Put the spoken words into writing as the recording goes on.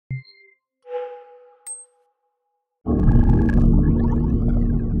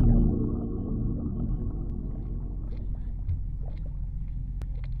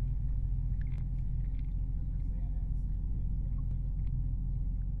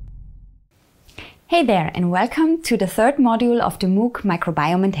Hey there and welcome to the third module of the MOOC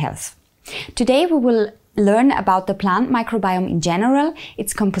Microbiome and Health. Today we will learn about the plant microbiome in general,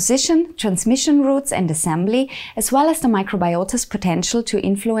 its composition, transmission routes and assembly, as well as the microbiota's potential to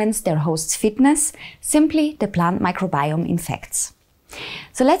influence their host's fitness, simply the plant microbiome in facts.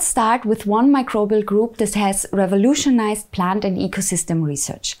 So let's start with one microbial group that has revolutionized plant and ecosystem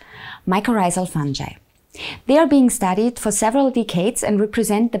research, mycorrhizal fungi. They are being studied for several decades and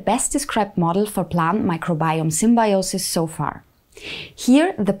represent the best described model for plant microbiome symbiosis so far.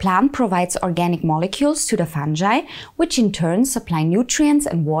 Here, the plant provides organic molecules to the fungi, which in turn supply nutrients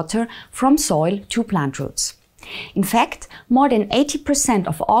and water from soil to plant roots. In fact, more than 80%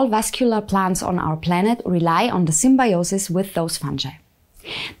 of all vascular plants on our planet rely on the symbiosis with those fungi.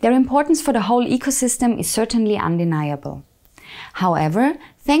 Their importance for the whole ecosystem is certainly undeniable. However,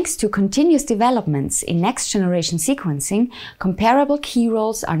 thanks to continuous developments in next-generation sequencing, comparable key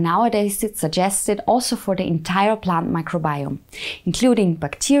roles are nowadays suggested also for the entire plant microbiome, including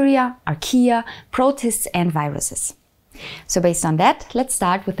bacteria, archaea, protists and viruses. So based on that, let's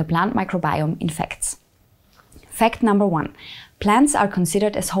start with the plant microbiome in facts. Fact number 1. Plants are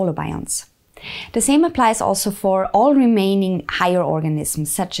considered as holobionts. The same applies also for all remaining higher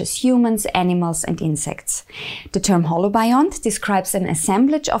organisms, such as humans, animals and insects. The term holobiont describes an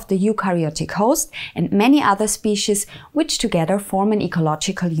assemblage of the eukaryotic host and many other species which together form an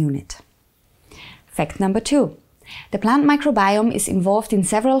ecological unit. Fact number 2. The plant microbiome is involved in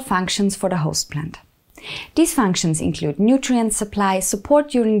several functions for the host plant. These functions include nutrient supply, support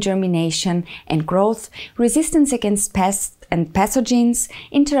during germination and growth, resistance against pests and pathogens,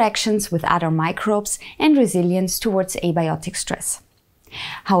 interactions with other microbes, and resilience towards abiotic stress.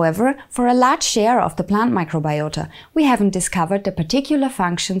 However, for a large share of the plant microbiota, we haven't discovered the particular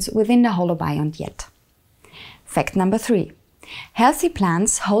functions within the holobiont yet. Fact number 3. Healthy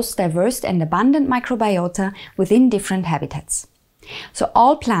plants host diverse and abundant microbiota within different habitats. So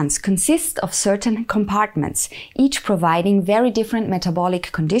all plants consist of certain compartments, each providing very different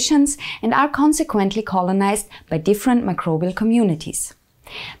metabolic conditions and are consequently colonized by different microbial communities.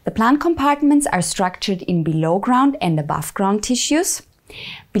 The plant compartments are structured in below ground and above ground tissues.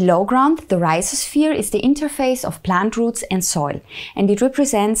 Below ground, the rhizosphere is the interface of plant roots and soil, and it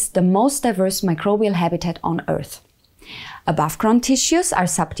represents the most diverse microbial habitat on Earth. Above ground tissues are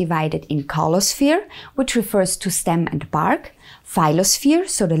subdivided in caulosphere, which refers to stem and bark, phyllosphere,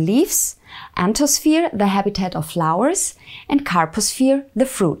 so the leaves, anthosphere, the habitat of flowers, and carposphere, the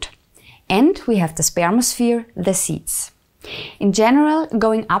fruit. And we have the spermosphere, the seeds. In general,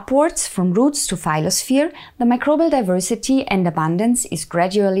 going upwards from roots to phyllosphere, the microbial diversity and abundance is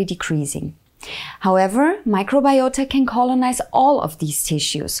gradually decreasing. However, microbiota can colonize all of these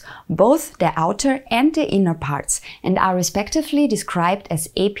tissues, both the outer and the inner parts, and are respectively described as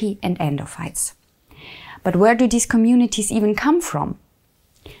epi- and endophytes. But where do these communities even come from?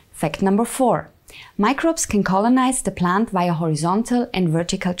 Fact number 4. Microbes can colonize the plant via horizontal and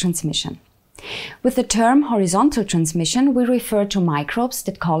vertical transmission. With the term horizontal transmission, we refer to microbes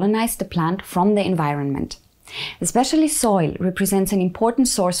that colonize the plant from the environment. Especially soil represents an important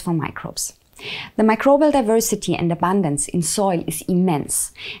source for microbes. The microbial diversity and abundance in soil is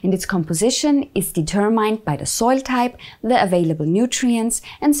immense, and its composition is determined by the soil type, the available nutrients,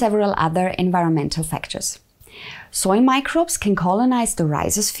 and several other environmental factors. Soil microbes can colonize the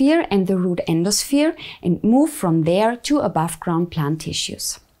rhizosphere and the root endosphere and move from there to above-ground plant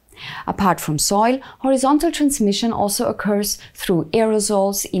tissues. Apart from soil, horizontal transmission also occurs through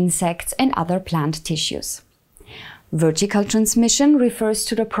aerosols, insects, and other plant tissues. Vertical transmission refers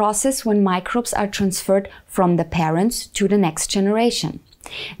to the process when microbes are transferred from the parents to the next generation.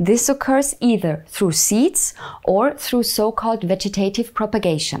 This occurs either through seeds or through so-called vegetative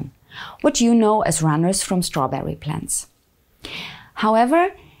propagation, what you know as runners from strawberry plants. However,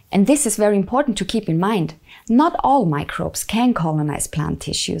 and this is very important to keep in mind, not all microbes can colonize plant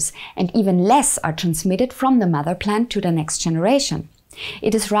tissues, and even less are transmitted from the mother plant to the next generation.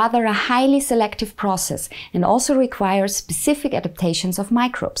 It is rather a highly selective process and also requires specific adaptations of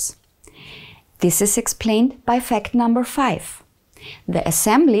microbes. This is explained by fact number 5. The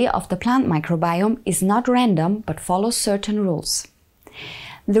assembly of the plant microbiome is not random but follows certain rules.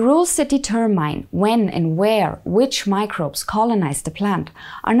 The rules that determine when and where which microbes colonize the plant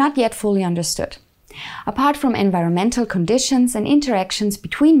are not yet fully understood. Apart from environmental conditions and interactions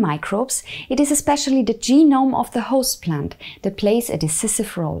between microbes, it is especially the genome of the host plant that plays a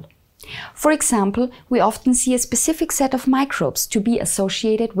decisive role. For example, we often see a specific set of microbes to be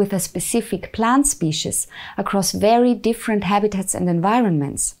associated with a specific plant species across very different habitats and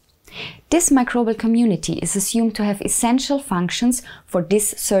environments. This microbial community is assumed to have essential functions for this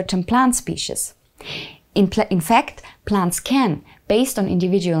certain plant species. In fact, plants can, based on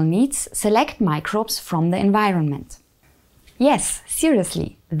individual needs, select microbes from the environment. Yes,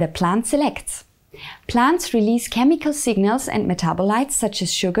 seriously, the plant selects. Plants release chemical signals and metabolites such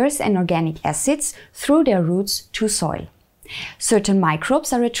as sugars and organic acids through their roots to soil. Certain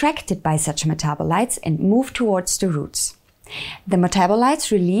microbes are attracted by such metabolites and move towards the roots. The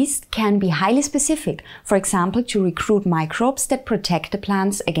metabolites released can be highly specific, for example to recruit microbes that protect the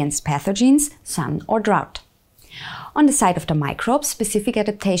plants against pathogens, sun or drought. On the side of the microbes, specific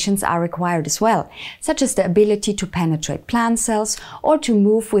adaptations are required as well, such as the ability to penetrate plant cells or to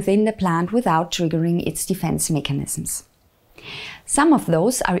move within the plant without triggering its defense mechanisms. Some of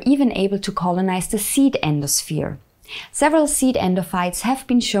those are even able to colonize the seed endosphere. Several seed endophytes have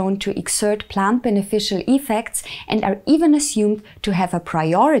been shown to exert plant beneficial effects and are even assumed to have a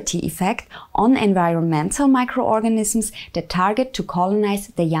priority effect on environmental microorganisms that target to colonize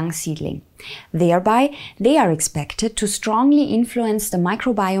the young seedling. Thereby, they are expected to strongly influence the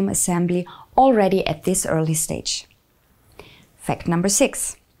microbiome assembly already at this early stage. Fact number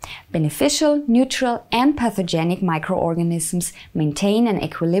 6. Beneficial, neutral, and pathogenic microorganisms maintain an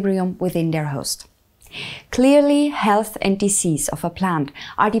equilibrium within their host. Clearly, health and disease of a plant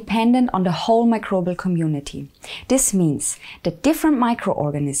are dependent on the whole microbial community. This means that different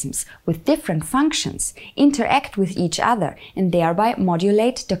microorganisms with different functions interact with each other and thereby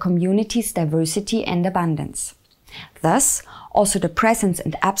modulate the community's diversity and abundance. Thus, also the presence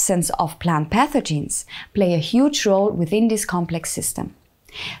and absence of plant pathogens play a huge role within this complex system.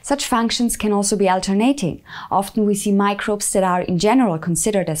 Such functions can also be alternating. Often we see microbes that are in general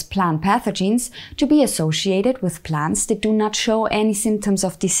considered as plant pathogens to be associated with plants that do not show any symptoms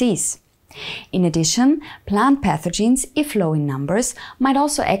of disease. In addition, plant pathogens, if low in numbers, might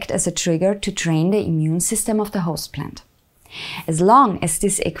also act as a trigger to train the immune system of the host plant. As long as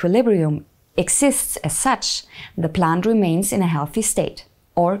this equilibrium exists as such, the plant remains in a healthy state,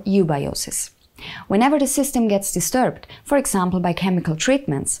 or eubiosis. Whenever the system gets disturbed, for example by chemical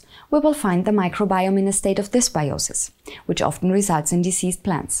treatments, we will find the microbiome in a state of dysbiosis, which often results in diseased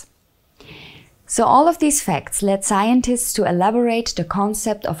plants. So all of these facts led scientists to elaborate the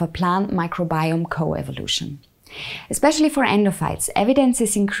concept of a plant microbiome coevolution. Especially for endophytes, evidence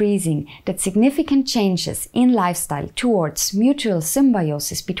is increasing that significant changes in lifestyle towards mutual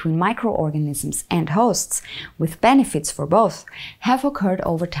symbiosis between microorganisms and hosts, with benefits for both, have occurred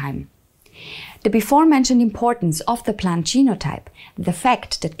over time. The before-mentioned importance of the plant genotype, the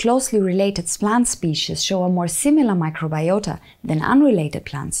fact that closely related plant species show a more similar microbiota than unrelated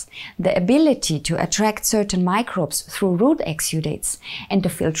plants, the ability to attract certain microbes through root exudates, and the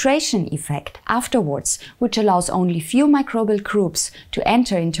filtration effect afterwards, which allows only few microbial groups to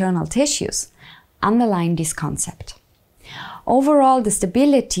enter internal tissues, underline this concept. Overall, the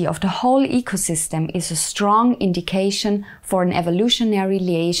stability of the whole ecosystem is a strong indication for an evolutionary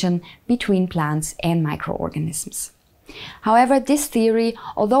liaison between plants and microorganisms. However, this theory,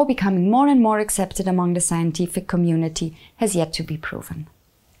 although becoming more and more accepted among the scientific community, has yet to be proven.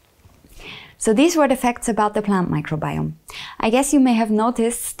 So these were the facts about the plant microbiome. I guess you may have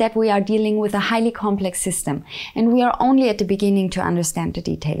noticed that we are dealing with a highly complex system, and we are only at the beginning to understand the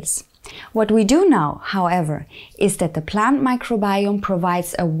details. What we do know, however, is that the plant microbiome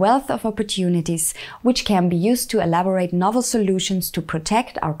provides a wealth of opportunities which can be used to elaborate novel solutions to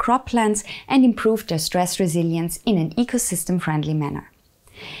protect our crop plants and improve their stress resilience in an ecosystem-friendly manner.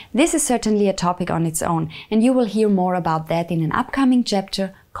 This is certainly a topic on its own, and you will hear more about that in an upcoming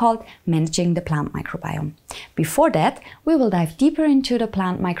chapter called Managing the Plant Microbiome. Before that, we will dive deeper into the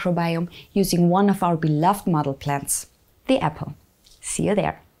plant microbiome using one of our beloved model plants, the apple. See you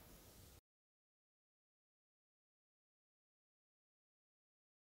there!